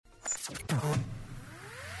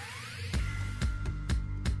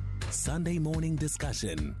Sunday morning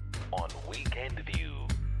discussion on Weekend View.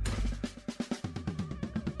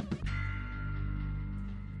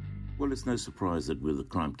 Well, it's no surprise that we're the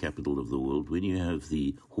crime capital of the world when you have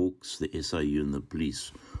the hawks, the SIU and the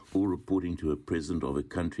police all reporting to a president of a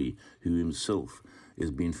country who himself has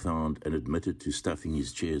been found and admitted to stuffing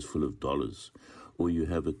his chairs full of dollars. Or you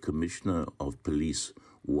have a commissioner of police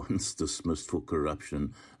once dismissed for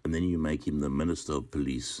corruption and then you make him the minister of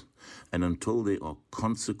police. And until there are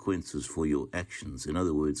consequences for your actions, in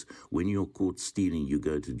other words, when you're caught stealing, you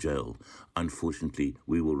go to jail. Unfortunately,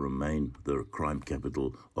 we will remain the crime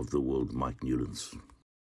capital of the world. Mike Newlands.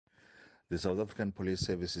 The South African Police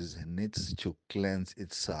Services needs to cleanse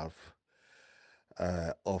itself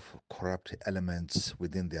of corrupt elements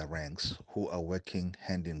within their ranks who are working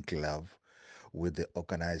hand in glove with the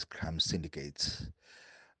organized crime syndicates.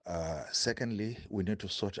 Secondly, we need to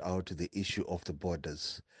sort out the issue of the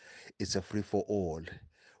borders. It's a free-for-all,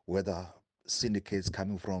 whether syndicates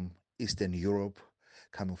coming from Eastern Europe,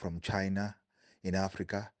 coming from China, in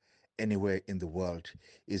Africa, anywhere in the world.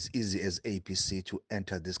 It's easy as APC to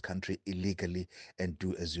enter this country illegally and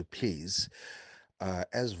do as you please.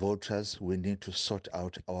 As voters, we need to sort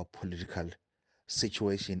out our political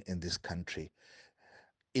situation in this country.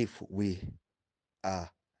 If we are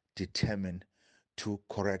determined to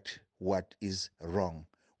correct what is wrong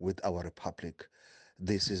with our republic.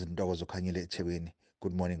 This is Ndogozo Kanyile Chewini.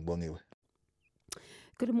 Good morning, Bongiwe.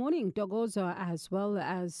 Good morning, Dogozo, as well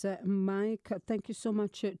as Mike. Thank you so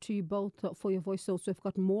much to you both for your voice notes. We've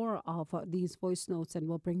got more of these voice notes and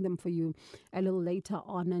we'll bring them for you a little later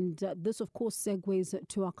on. And this, of course, segues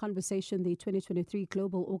to our conversation. The 2023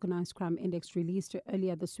 Global Organized Crime Index released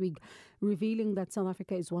earlier this week, revealing that South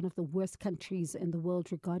Africa is one of the worst countries in the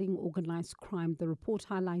world regarding organized crime. The report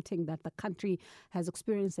highlighting that the country has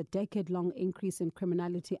experienced a decade-long increase in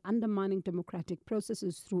criminality, undermining democratic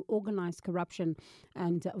processes through organized corruption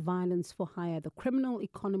and violence for hire. The criminal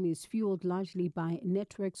economy is fueled largely by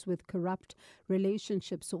networks with corrupt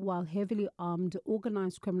relationships, while heavily armed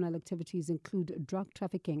organized criminal activities include drug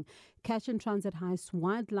trafficking, cash and transit heists,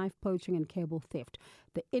 wildlife poaching and cable theft.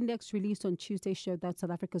 The index released on Tuesday showed that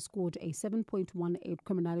South Africa scored a 7.18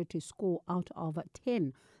 criminality score out of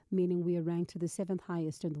 10, meaning we are ranked the 7th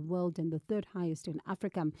highest in the world and the 3rd highest in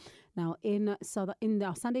Africa. Now, in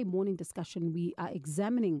our Sunday morning discussion, we are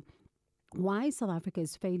examining why South Africa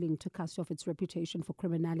is failing to cast off its reputation for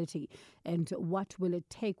criminality and what will it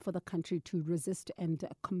take for the country to resist and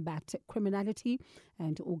combat criminality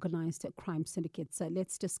and organized crime syndicates.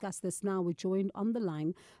 Let's discuss this now. We're joined on the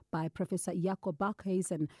line by Professor Jaco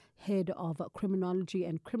Bakhuizen, Head of Criminology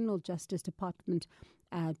and Criminal Justice Department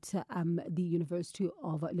at the University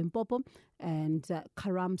of Limpopo, and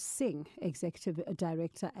Karam Singh, Executive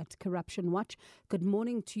Director at Corruption Watch. Good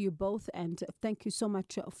morning to you both, and thank you so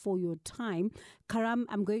much for your time. Karam,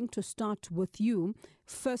 I'm going to start with you.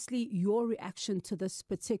 Firstly, your reaction to this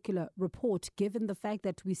particular report, given the fact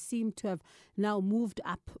that we seem to have now moved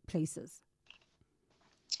up places.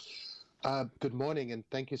 Good morning, and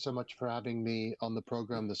thank you so much for having me on the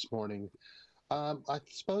program this morning. I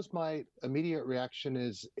suppose my immediate reaction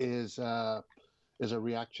is a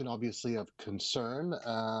reaction, obviously, of concern.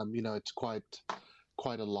 It's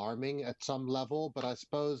quite alarming at some level, but I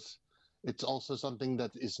suppose it's also something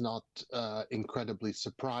that is not incredibly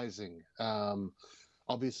surprising.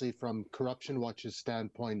 Obviously, from Corruption Watch's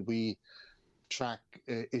standpoint, we track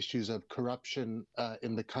issues of corruption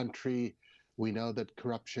in the country. We know that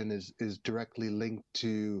corruption is directly linked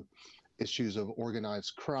to issues of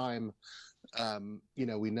organized crime.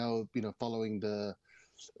 We know, following the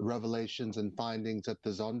revelations and findings at the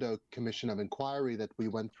Zondo Commission of Inquiry that we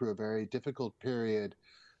went through a very difficult period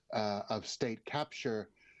of state capture.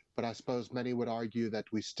 But I suppose many would argue that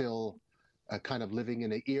we still kind of living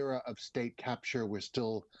in an era of state capture. We're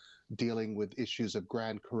still dealing with issues of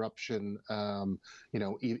grand corruption.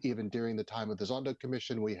 Even during the time of the Zondo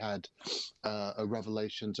Commission, we had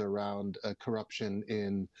revelations around corruption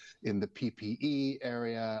in the PPE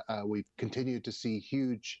area. We've continued to see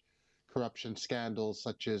huge corruption scandals,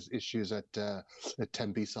 such as issues at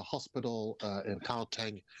Tembisa Hospital in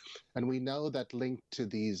Gauteng. And we know that linked to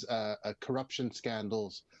these corruption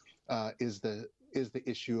scandals is the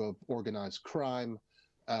issue of organized crime,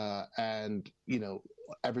 and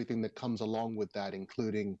everything that comes along with that,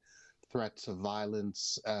 including threats of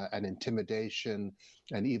violence and intimidation,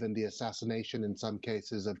 and even the assassination in some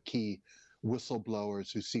cases of key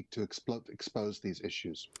whistleblowers who seek to expose these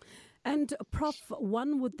issues. And Prof,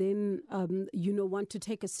 one would then, want to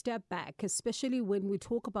take a step back, especially when we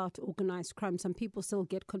talk about organized crime. Some people still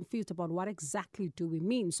get confused about what exactly do we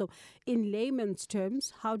mean. So in layman's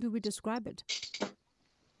terms, how do we describe it?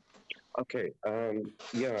 Okay,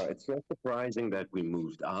 it's not surprising that we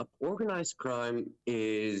moved up. Organized crime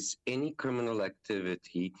is any criminal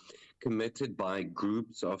activity committed by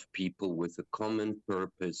groups of people with a common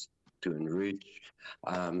purpose to enrich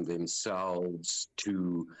themselves,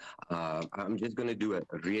 I'm just going to do a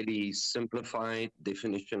really simplified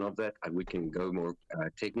definition of that. We can go more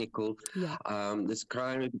technical. Yeah. This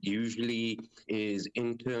crime usually is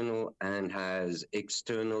internal and has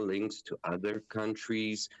external links to other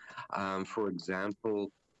countries. For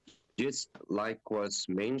example, just like was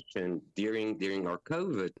mentioned during our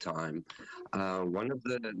COVID time, one of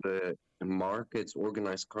the markets,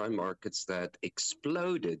 organized crime markets that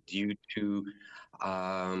exploded due to,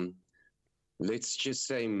 let's just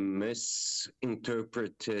say,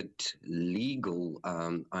 misinterpreted legal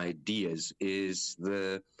ideas is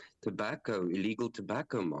the illegal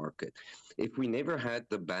tobacco market. If we never had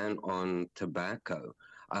the ban on tobacco,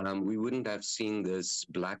 we wouldn't have seen this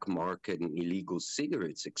black market and illegal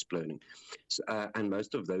cigarettes exploding. And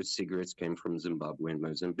most of those cigarettes came from Zimbabwe and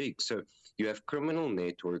Mozambique. So you have criminal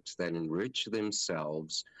networks that enrich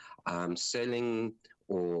themselves, selling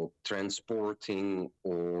or transporting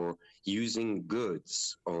or using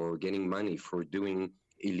goods or getting money for doing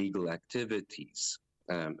illegal activities.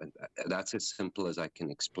 That's as simple as I can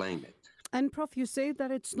explain it. And Prof, you say that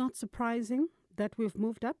it's not surprising that we've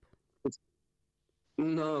moved up?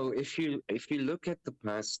 No, if you look at the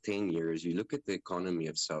past 10 years, you look at the economy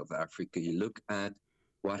of South Africa, you look at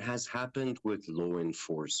what has happened with law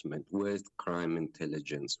enforcement, with crime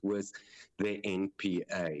intelligence, with the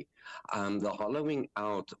NPA, the hollowing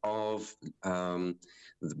out of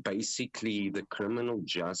basically the criminal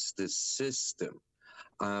justice system.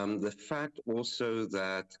 The fact also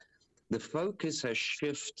that the focus has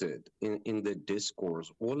shifted in the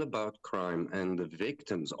discourse all about crime, and the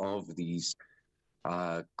victims of these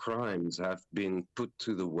crimes have been put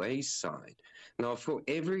to the wayside. Now, for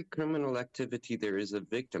every criminal activity, there is a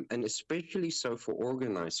victim, and especially so for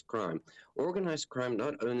organized crime. Organized crime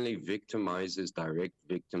not only victimizes direct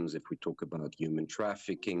victims, if we talk about human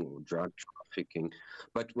trafficking or drug trafficking,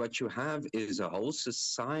 but what you have is a whole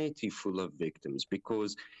society full of victims,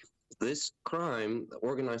 because this crime,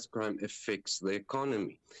 organized crime, affects the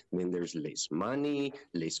economy. When there's less money,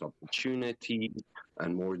 less opportunity,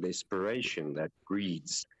 and more desperation that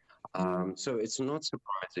breeds. So it's not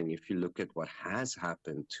surprising if you look at what has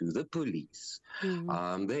happened to the police,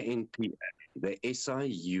 the NPA, the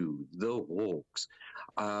SIU, the Hawks,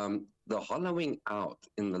 the hollowing out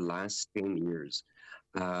in the last 10 years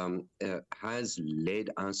has led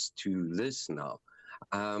us to this now.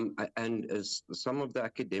 And as some of the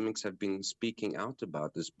academics have been speaking out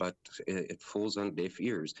about this, but it falls on deaf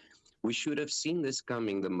ears. We should have seen this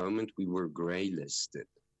coming the moment we were gray listed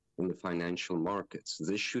in the financial markets.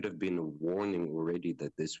 This should have been a warning already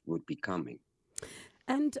that this would be coming.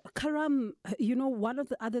 And Karam, one of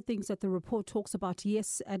the other things that the report talks about,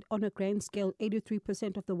 yes, on a grand scale,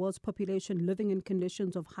 83% of the world's population living in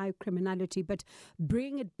conditions of high criminality, but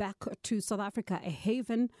bring it back to South Africa, a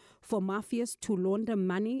haven for mafias to launder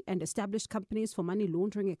money and established companies for money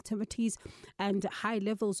laundering activities and high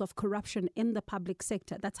levels of corruption in the public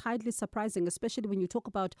sector. That's highly surprising, especially when you talk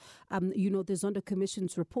about, the Zondo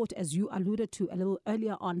Commission's report, as you alluded to a little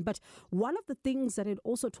earlier on. But one of the things that it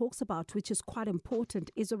also talks about, which is quite important,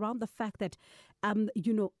 is around the fact that,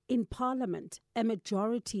 in Parliament, a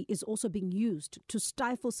majority is also being used to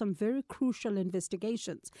stifle some very crucial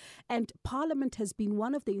investigations. And Parliament has been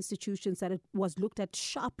one of the institutions that it was looked at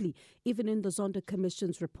sharply, even in the Zondo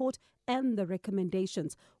Commission's report and the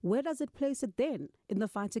recommendations. Where does it place it then in the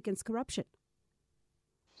fight against corruption?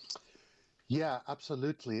 Yeah,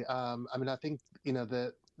 absolutely. I think,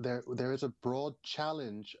 there is a broad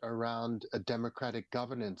challenge around a democratic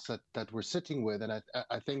governance that we're sitting with. And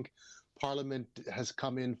I think Parliament has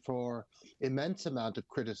come in for immense amount of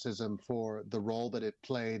criticism for the role that it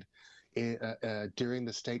played during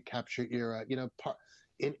the state capture era.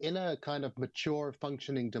 In a kind of mature,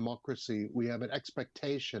 functioning democracy, we have an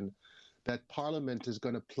expectation that Parliament is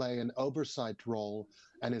going to play an oversight role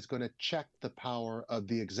and is going to check the power of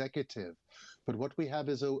the executive. But what we have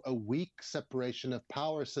is a weak separation of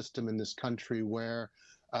power system in this country, where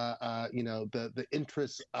the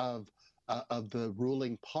interests of the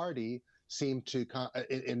ruling party seem to,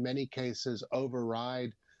 in many cases,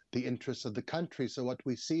 override the interests of the country. So what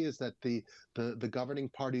we see is that the governing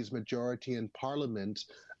party's majority in Parliament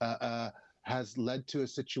has led to a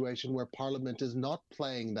situation where Parliament is not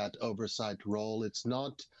playing that oversight role. It's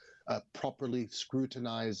not properly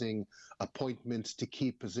scrutinizing appointments to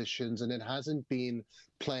key positions, and it hasn't been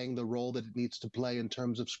playing the role that it needs to play in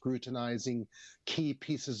terms of scrutinizing key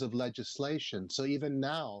pieces of legislation. So even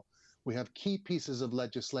now, we have key pieces of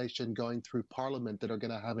legislation going through Parliament that are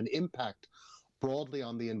going to have an impact broadly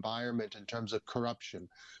on the environment in terms of corruption.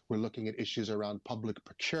 We're looking at issues around public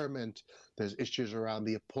procurement. There's issues around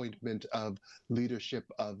the appointment of leadership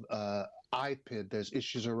of IPID. There's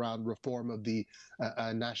issues around reform of the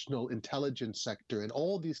national intelligence sector. In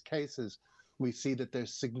all these cases, we see that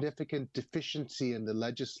there's significant deficiency in the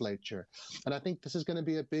legislature. And I think this is going to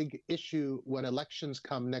be a big issue when elections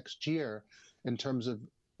come next year in terms of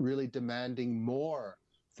really demanding more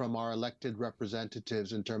from our elected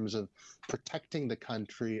representatives in terms of protecting the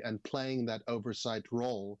country and playing that oversight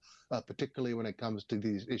role, particularly when it comes to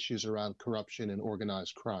these issues around corruption and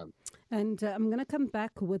organized crime. And I'm going to come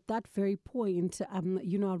back with that very point,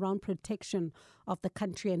 around protection of the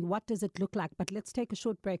country and what does it look like. But let's take a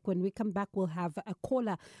short break. When we come back, we'll have a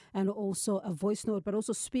caller and also a voice note, but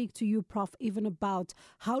also speak to you, Prof, even about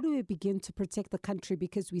how do we begin to protect the country,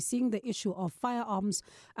 because we're seeing the issue of firearms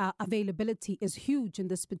availability is huge in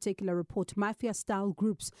this particular report. Mafia-style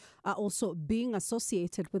groups are also being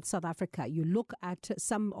associated with South Africa. You look at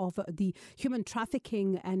some of the human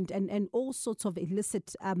trafficking and all sorts of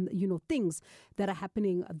illicit, things that are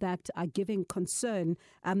happening that are giving concern,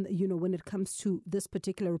 when it comes to this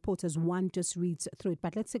particular report as one just reads through it.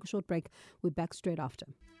 But let's take a short break. We're back straight after.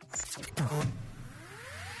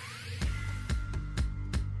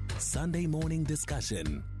 Sunday morning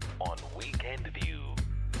discussion on Weekend View.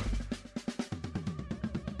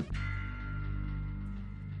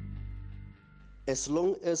 As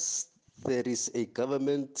long as there is a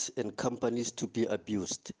government and companies to be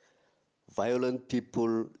abused, violent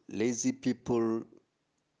people, lazy people,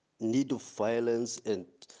 need of violence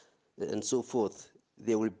and so forth,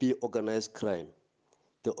 there will be organized crime.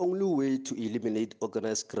 The only way to eliminate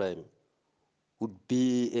organized crime would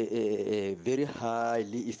be a very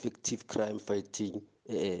highly effective crime fighting,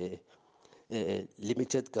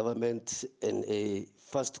 limited government and a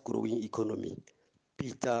fast-growing economy.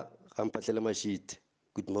 Peter Rampatlelamashit,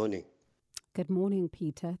 good morning. Good morning,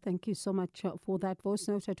 Peter. Thank you so much for that voice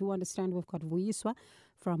note. I do understand we've got Vuyiswa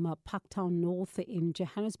from Parktown North in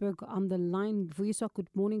Johannesburg on the line. Vuyiswa, good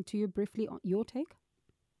morning to you. Briefly, your take?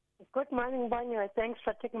 Good morning, Bonnie. Thanks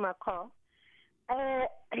for taking my call.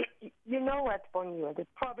 You know what, Bonnie? The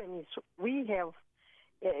problem is we have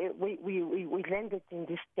we landed in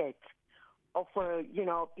this state of being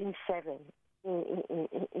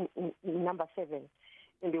number 7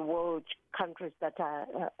 in the world countries that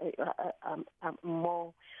are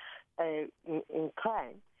more in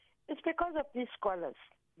crime. It's because of these scholars,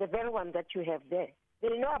 the very one that you have there.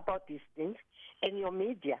 They know about these things, and your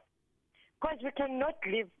media. Because we cannot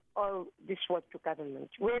leave all this work to government.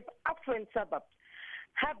 We have affluent suburbs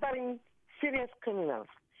harboring serious criminals,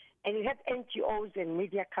 and you have NGOs and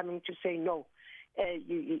media coming to say, no,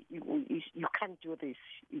 you can't do this.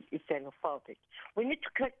 It's xenophobic. We need to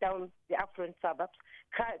crack down the affluent suburbs,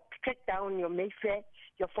 crack down your Mayfair,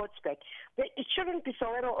 your Fortsburg. It shouldn't be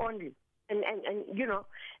Soweto only,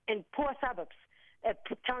 and poor suburbs,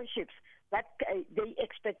 townships, that they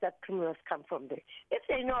expect that criminals come from there. If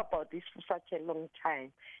they know about this for such a long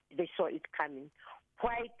time, they saw it coming,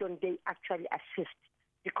 why don't they actually assist?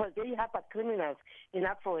 Because they have criminals in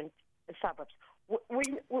affluent suburbs.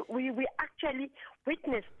 We actually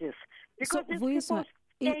witnessed this. Because so, Vuyiswa,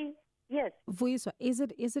 yes. Vuyiswa,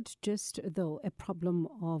 is it just, though, a problem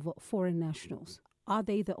of foreign nationals? Are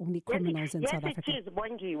they the only criminals in South Africa? Yes, it is,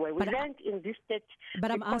 Bongi. We learned in this state.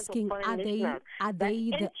 But I'm asking, are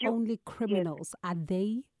they the only criminals? Yes. Are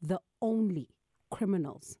they the only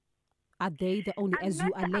criminals? Are they the only,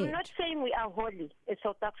 you allege? I'm not saying we are holy as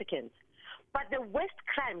South Africans, but the worst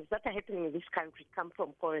crimes that are happening in this country come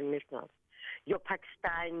from foreign nationals. Your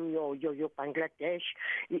Pakistan, your Bangladesh.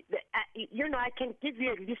 I can give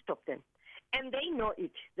you a list of them. And they know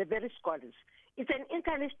it, the very scholars. It's an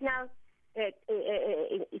international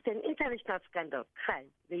scandal, crime.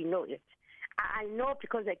 They know it. I know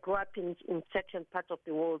because I grew up in certain parts of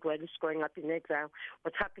the world where it's growing up in exile,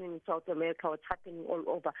 what's happening in South America, what's happening all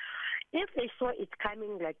over. If they saw it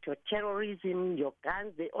coming, like your terrorism, your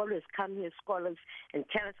guns, they always come here, scholars, and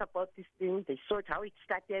tell us about these things. They saw it, how it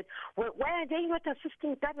started. Well, why are they not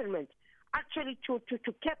assisting government actually to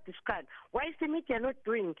cap this crime? Why is the media not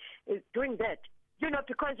doing that?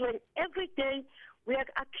 Because when every day we are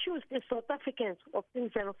accused as South Africans of being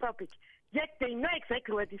xenophobic, yet they know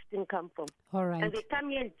exactly where this thing comes from. All right. And they come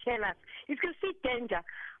here and tell us, if you see danger,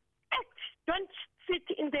 act. Don't sit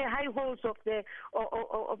in the high halls of the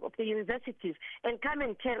universities and come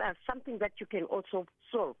and tell us something that you can also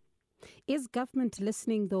solve. Is government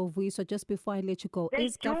listening, though, Vuyiso, just before I let you go?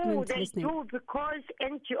 Is government listening? They do, because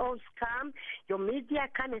NGOs come, your media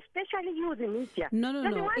come, especially you, the media.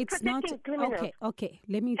 No. It's not. Okay.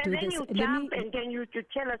 Let me do and then this. You jump and then you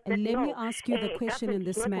tell us that let me ask you the question in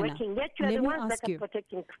this manner. Let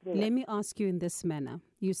me ask you in this manner.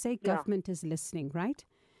 You say government is listening, right?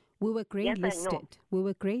 We were grey listed. We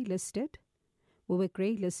were grey listed.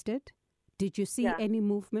 Did you see any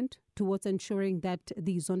movement towards ensuring that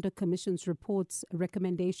the Zondo Commission's reports,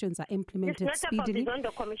 recommendations are implemented speedily? It's not about the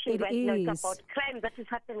Zondo Commission right now. It's about crime that is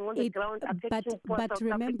happening on the ground. But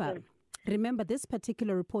remember, this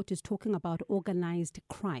particular report is talking about organized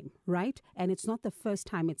crime, right? And it's not the first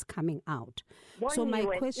time it's coming out. So my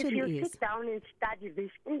question is... If you sit down and study this,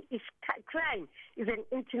 crime is an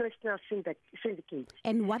international syndicate.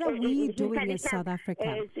 And what are we doing in South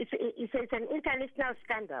Africa? It's an international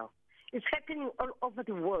scandal. It's happening all over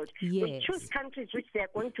the world. Yes. They choose countries which they are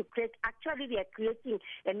going to create. Actually, they are creating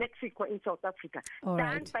a Mexico in South Africa,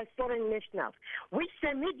 done by foreign nationals. Which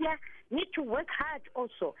the media need to work hard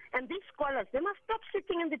also. And these scholars, they must stop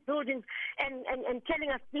sitting in the buildings and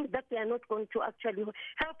telling us things that they are not going to actually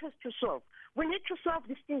help us to solve. We need to solve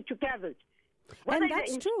this thing together. Whether and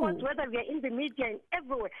that's true. Sports, whether we are in the media and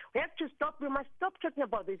everywhere, we have to stop. We must stop talking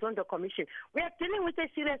about the Zondo Commission. We are dealing with a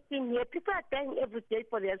serious thing here. People are dying every day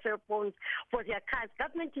for their cell phones, for their cars.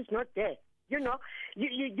 Government is not there. Because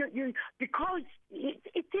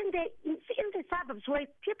it's in the suburbs where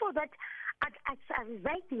people that are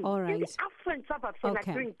residing in the affluent suburbs and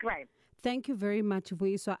are doing crime. Thank you very much,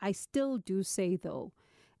 Vuyiso. I still do say, though,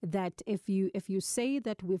 that if you say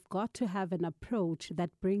that we've got to have an approach that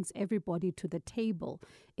brings everybody to the table,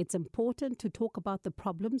 it's important to talk about the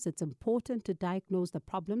problems. It's important to diagnose the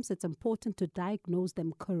problems. It's important to diagnose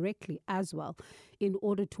them correctly as well in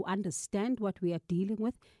order to understand what we are dealing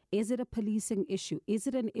with. Is it a policing issue? Is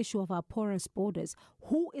it an issue of our porous borders?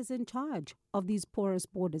 Who is in charge of these porous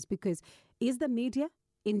borders? Because is the media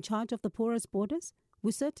in charge of the porous borders?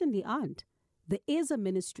 We certainly aren't. There is a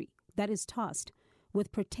ministry that is tasked with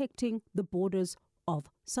protecting the borders of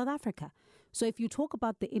South Africa. So if you talk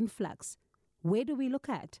about the influx, where do we look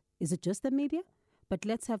at? Is it just the media? But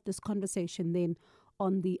let's have this conversation then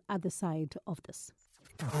on the other side of this.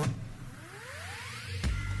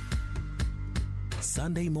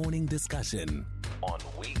 Sunday morning discussion on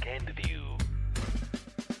Weekend View.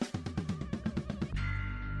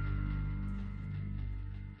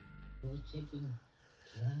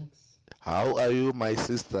 How are you, my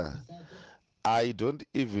sister? I don't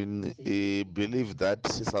even believe that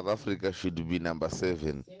South Africa should be number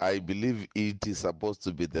 7. I believe it is supposed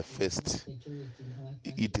to be the first.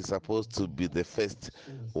 It is supposed to be the first.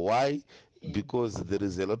 Why? Because there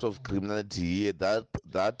is a lot of criminality here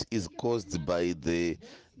that is caused by the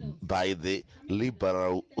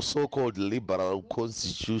liberal, so-called liberal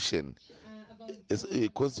constitution. It's a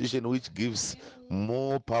constitution which gives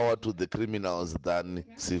more power to the criminals than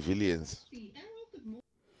civilians.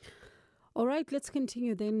 All right, let's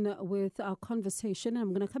continue then with our conversation.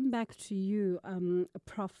 I'm going to come back to you,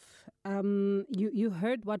 Prof. You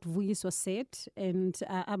heard what Vuyiso said, and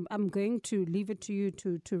I'm going to leave it to you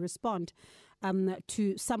to respond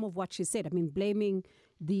to some of what she said. I mean, blaming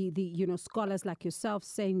the scholars like yourself,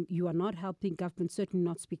 saying you are not helping government, certainly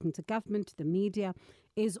not speaking to government. The media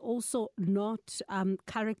is also not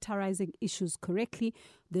characterizing issues correctly.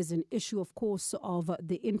 There's an issue, of course, of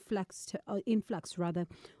the influx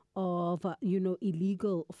of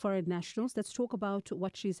illegal foreign nationals. Let's talk about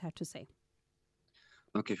what she's had to say.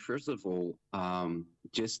 Okay, first of all,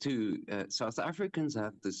 South Africans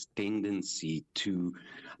have this tendency to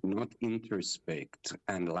not introspect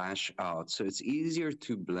and lash out. So it's easier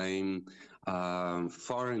to blame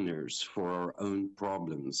foreigners for our own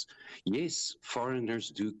problems. Yes, foreigners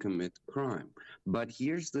do commit crime. But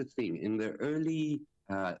here's the thing. In the early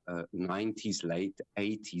 90s, late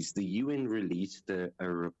 80s, the UN released a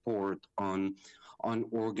report on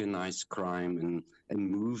organized crime and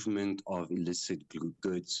movement of illicit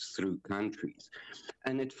goods through countries.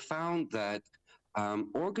 And it found that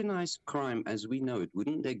organized crime, as we know it,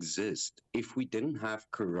 wouldn't exist if we didn't have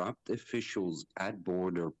corrupt officials at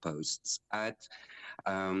border posts, at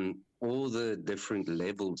all the different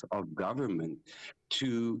levels of government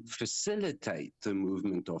to facilitate the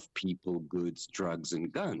movement of people, goods, drugs,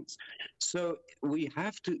 and guns. So we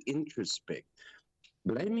have to introspect.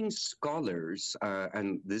 Blaming scholars,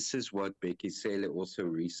 and this is what Becky Sele also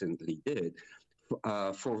recently did,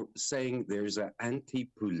 for saying there's an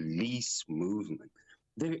anti-police movement.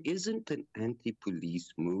 There isn't an anti-police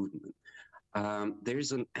movement.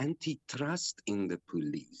 there's an antitrust in the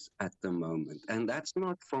police at the moment, and that's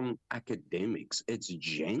not from academics. It's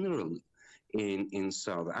general in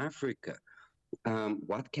South Africa.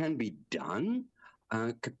 What can be done?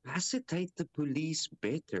 Capacitate the police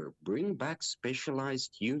better, bring back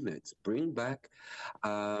specialized units, bring back,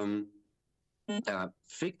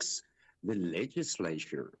 fix the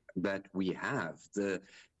legislature that we have, the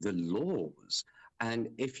laws. And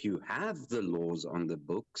if you have the laws on the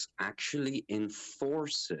books, actually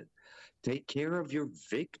enforce it. Take care of your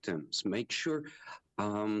victims. Make sure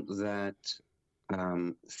that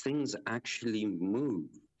things actually move.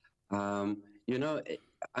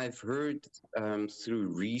 I've heard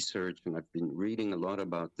through research, and I've been reading a lot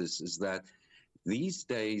about this, is that these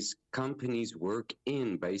days companies work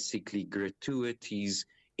in basically gratuities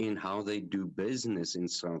in how they do business in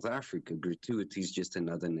South Africa. Gratuity is just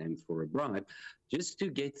another name for a bribe, just to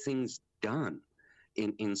get things done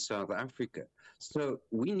in South Africa. So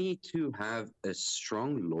we need to have a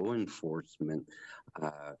strong law enforcement,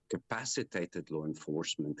 capacitated law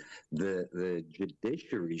enforcement. The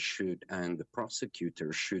judiciary should, and the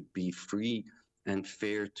prosecutor should be free and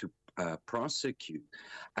fair to prosecute.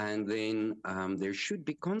 And then there should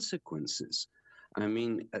be consequences. I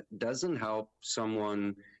mean, it doesn't help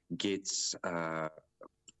someone gets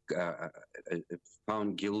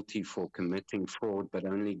found guilty for committing fraud, but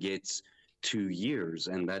only gets 2 years,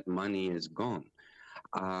 and that money is gone.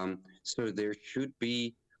 So there should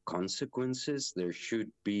be consequences. There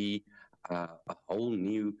should be a whole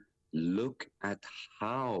new look at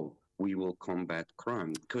how we will combat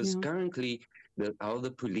crime. Because currently, how the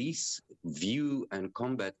police view and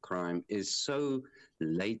combat crime is so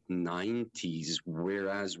late 90s,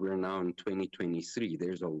 whereas we're now in 2023.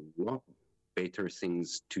 There's a lot better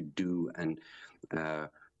things to do and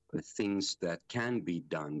things that can be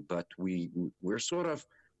done, but we're sort of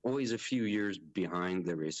always a few years behind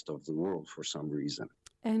the rest of the world for some reason.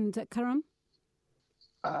 And Karam?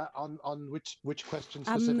 On which question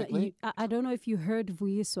specifically? I don't know if you heard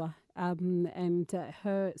Vuyiswa and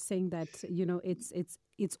her saying that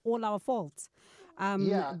it's all our fault.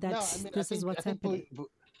 This is what's happening.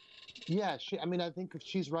 Yeah, I think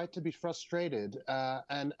she's right to be frustrated,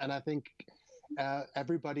 and I think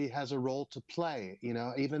everybody has a role to play.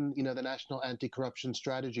 Even the National Anti-Corruption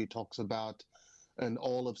Strategy talks about an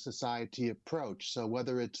all of society approach. So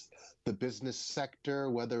whether it's the business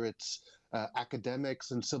sector, whether it's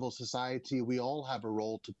academics and civil society, we all have a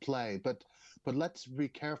role to play. But let's be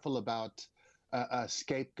careful about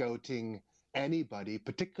scapegoating anybody,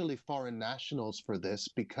 particularly foreign nationals, for this,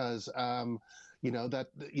 because we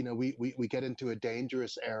get into a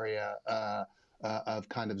dangerous area of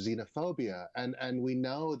kind of xenophobia, and we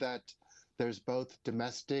know that there's both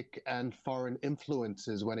domestic and foreign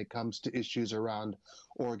influences when it comes to issues around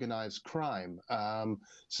organized crime.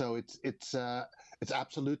 So it's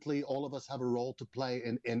absolutely, all of us have a role to play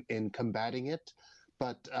in combating it.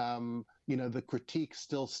 But the critique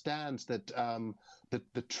still stands that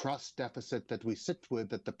the trust deficit that we sit with,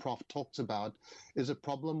 that the Prof talks about, is a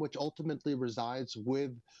problem which ultimately resides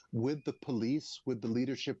with the police, with the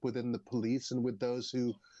leadership within the police, and with those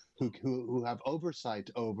who have oversight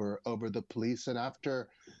over the police. And after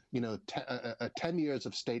 10 years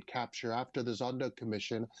of state capture, after the Zondo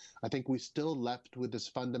Commission, I think we still left with this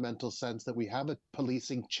fundamental sense that we have a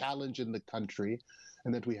policing challenge in the country,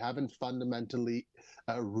 and that we haven't fundamentally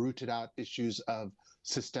rooted out issues of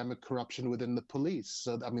systemic corruption within the police.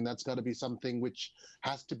 So, that's got to be something which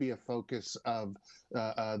has to be a focus of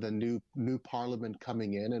the new parliament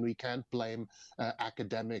coming in, and we can't blame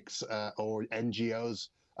academics or NGOs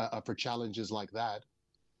for challenges like that.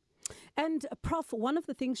 And Prof, one of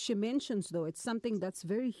the things she mentions, though, it's something that's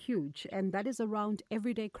very huge, and that is around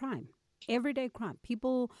everyday crime. Everyday crime.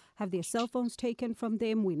 People have their cell phones taken from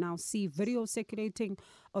them. We now see videos circulating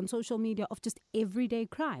on social media of just everyday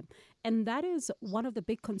crime. And that is one of the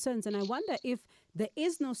big concerns. And I wonder if there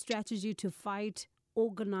is no strategy to fight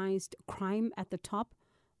organized crime at the top.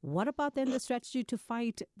 What about then the strategy to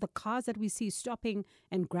fight the cars that we see stopping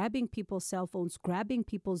and grabbing people's cell phones, grabbing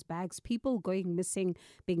people's bags, people going missing,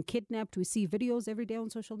 being kidnapped? We see videos every day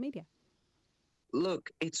on social media.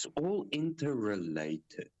 Look, it's all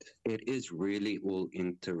interrelated. It is really all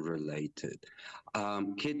interrelated.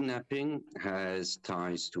 Kidnapping has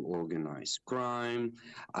ties to organized crime,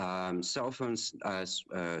 cell phone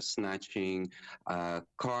snatching,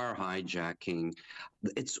 car hijacking.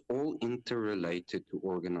 It's all interrelated to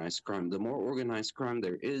organized crime. The more organized crime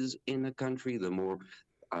there is in a country, the more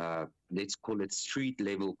let's call it street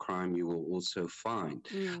level crime you will also find.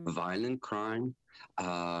 Violent crime,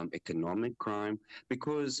 economic crime,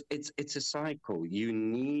 because it's a cycle. You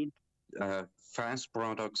need fast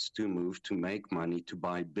products to move, to make money, to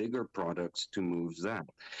buy bigger products to move that.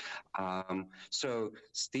 So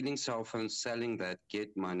stealing cell phones, selling that,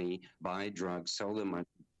 get money, buy drugs, sell them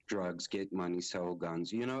drugs, get money, sell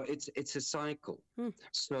guns. You know, it's a cycle.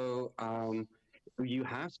 So you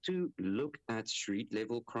have to look at street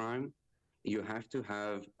level crime. You have to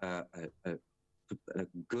have a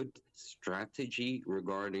good strategy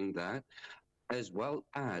regarding that, as well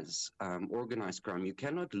as organized crime. You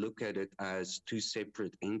cannot look at it as two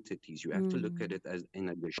separate entities. You have to look at it as in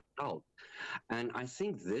a gestalt. And I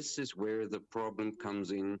think this is where the problem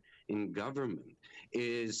comes in government,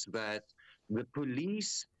 is that the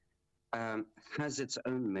police has its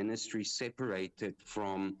own ministry separated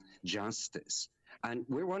from justice. And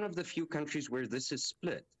we're one of the few countries where this is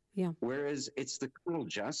split. Yeah. Whereas it's the criminal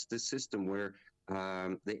justice system where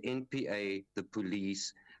the NPA, the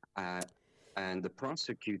police, and the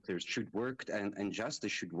prosecutors should work, and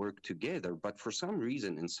justice should work together. But for some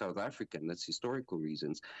reason in South Africa, and that's historical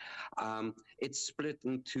reasons, it's split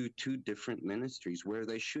into two different ministries where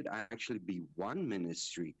they should actually be one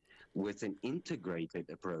ministry with an integrated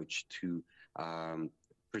approach to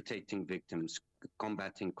protecting victims,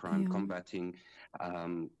 combating crime, combating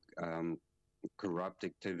corrupt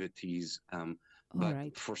activities.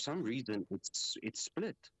 But for some reason, it's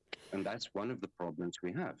split. And that's one of the problems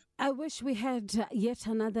we have. I wish we had yet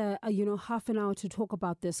another, half an hour to talk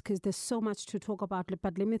about this, because there's so much to talk about.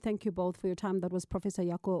 But let me thank you both for your time. That was Professor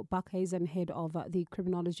Jaco Bakhuizen, head of the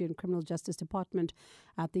Criminology and Criminal Justice Department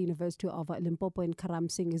at the University of Limpopo, and Karam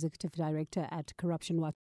Singh, Executive Director at Corruption Watch.